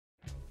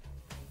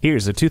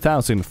Here's a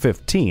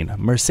 2015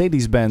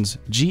 Mercedes-Benz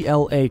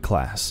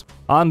GLA-Class.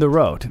 On the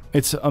road,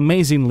 it's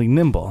amazingly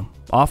nimble.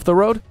 Off the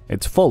road,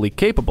 it's fully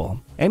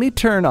capable. Any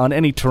turn on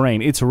any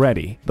terrain, it's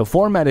ready. The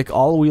 4MATIC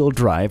all-wheel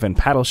drive and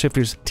paddle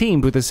shifters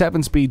teamed with a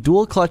 7-speed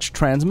dual-clutch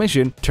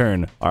transmission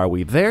turn "Are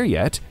we there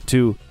yet?"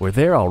 to "We're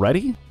there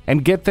already?"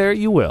 And get there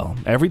you will,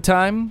 every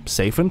time,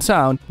 safe and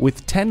sound,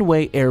 with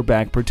 10-way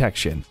airbag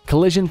protection,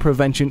 collision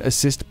prevention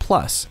assist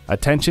plus,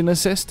 attention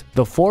assist,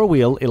 the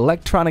 4-wheel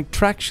electronic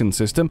traction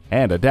system,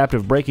 and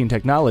adaptive braking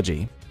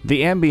technology.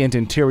 The ambient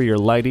interior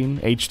lighting,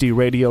 HD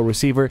radio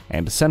receiver,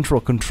 and central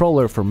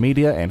controller for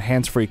media and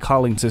hands-free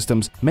calling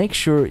systems make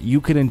sure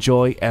you can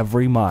enjoy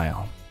every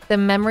mile. The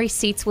memory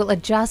seats will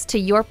adjust to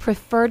your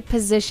preferred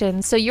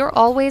position, so you're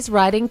always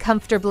riding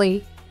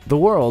comfortably. The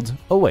world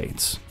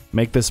awaits.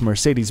 Make this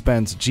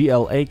Mercedes-Benz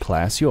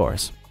GLA-Class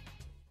yours.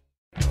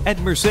 At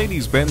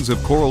Mercedes-Benz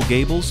of Coral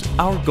Gables,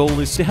 our goal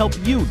is to help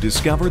you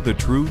discover the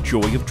true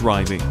joy of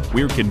driving.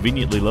 We're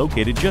conveniently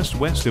located just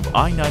west of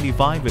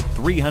I-95 at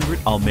 300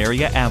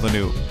 Almeria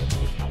Avenue.